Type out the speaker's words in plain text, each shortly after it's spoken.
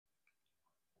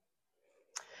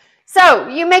So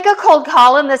you make a cold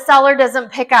call and the seller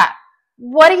doesn't pick up.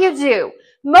 What do?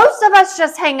 Most of us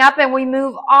just hang up and we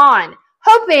move on,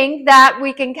 hoping that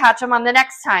we can catch them on the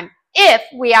next time if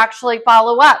we actually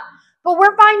follow up. But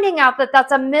we're finding out that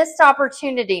that's a missed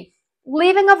opportunity.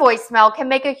 Leaving a voicemail can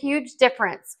make a huge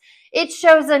difference. It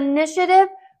shows initiative,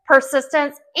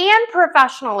 persistence, and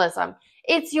professionalism.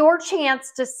 It's your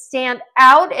chance to stand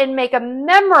out and make a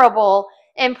memorable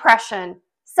impression.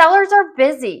 Sellers are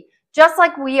busy, just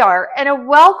like we are, and a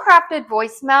well-crafted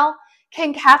voicemail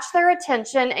can catch their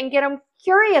attention and get them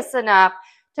curious enough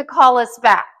to call us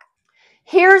back.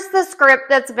 Here's the script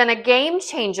that's been a game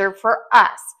changer for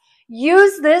us.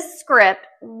 Use this script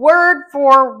word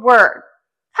for word.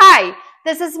 Hi,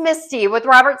 this is Misti with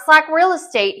Robert Slack Real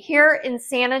Estate here in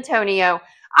San Antonio.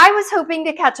 I was hoping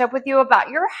to catch up with you about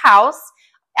your house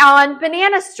on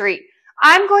Banana Street.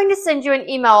 I'm going to send you an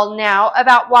email now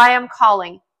about why I'm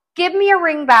calling. Give me a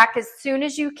ring back as soon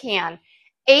as you can.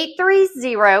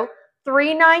 830-396-4291.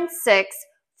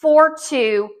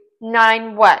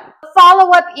 The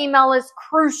follow-up email is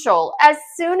crucial. As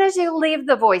soon as you leave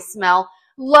the voicemail,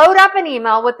 load up an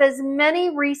email with as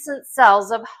many recent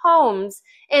sales of homes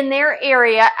in their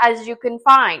area as you can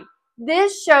find.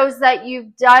 This shows that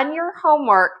you've done your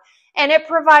homework and it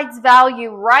provides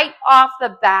value right off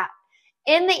the bat.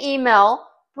 In the email,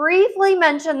 briefly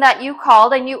mention that you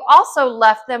called and you also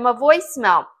left them a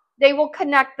voicemail. They will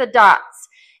connect the dots.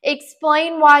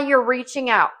 Explain why you're reaching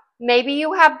out. Maybe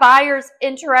you have buyers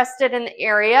interested in the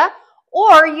area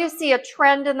or you see a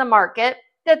trend in the market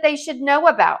that they should know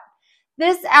about.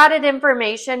 This added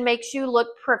information makes you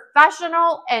look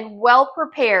professional and well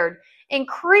prepared,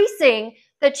 increasing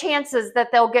the chances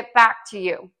that they'll get back to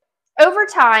you. Over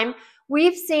time,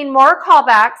 we've seen more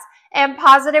callbacks and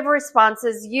positive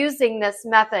responses using this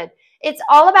method. It's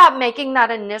all about making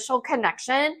that initial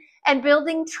connection and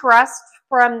building trust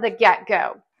from the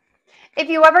get-go. If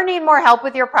you ever need more help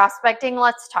with your prospecting,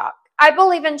 let's talk. I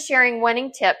believe in sharing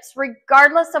winning tips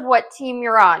regardless of what team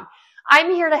you're on.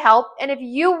 I'm here to help, and if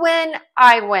you win,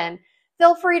 I win.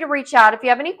 Feel free to reach out if you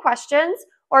have any questions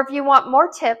or if you want more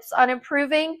tips on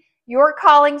improving your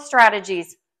calling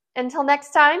strategies. Until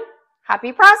next time,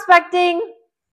 happy prospecting!